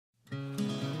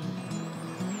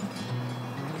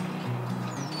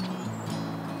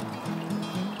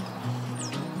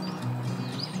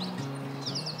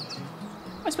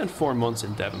spent 4 months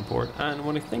in Devonport, and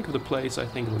when I think of the place, I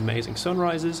think of amazing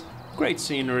sunrises, great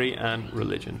scenery, and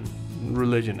religion.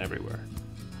 Religion everywhere.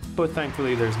 But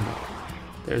thankfully there's more.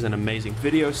 There's an amazing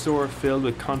video store filled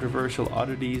with controversial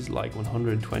oddities like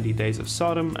 120 Days of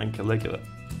Sodom and Caligula.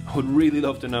 I would really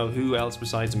love to know who else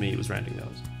besides me was renting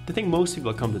those. The thing most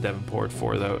people come to Devonport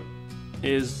for, though,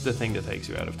 is the thing that takes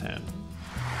you out of town.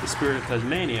 The Spirit of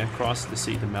Tasmania crosses the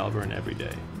sea to Melbourne every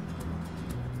day.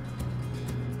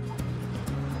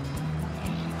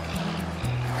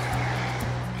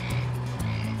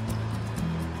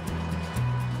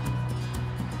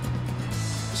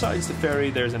 Besides the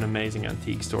ferry, there's an amazing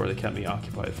antique store that kept me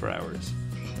occupied for hours.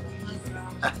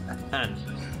 And,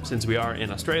 since we are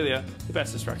in Australia, the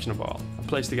best distraction of all, a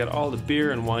place to get all the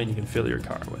beer and wine you can fill your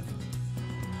car with.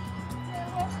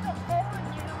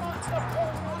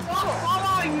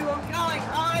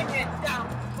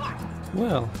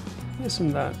 Well,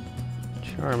 isn't that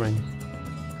charming?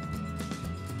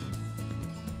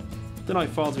 The night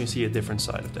falls and we see a different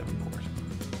side of Devonport.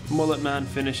 Mullet Man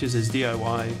finishes his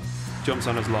DIY, jumps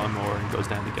on his lawnmower and goes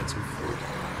down to get some food.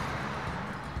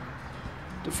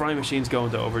 The fry machines go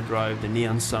into overdrive, the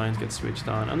neon signs get switched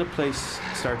on, and the place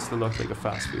starts to look like a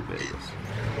fast food Vegas.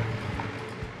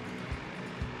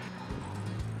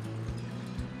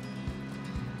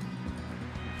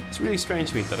 It's really strange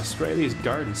to me that Australia's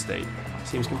garden state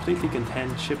seems completely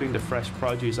content shipping the fresh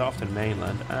produce off to the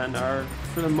mainland and are,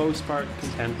 for the most part,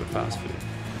 content with fast food.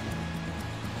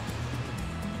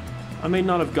 I may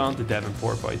not have gone to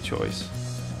Devonport by choice,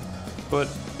 but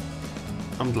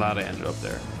I'm glad I ended up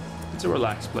there. It's a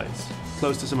relaxed place,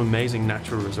 close to some amazing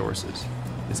natural resources.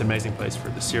 It's an amazing place for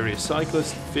the serious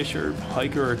cyclist, fisher,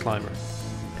 hiker or climber.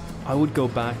 I would go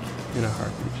back in a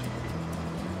heartbeat.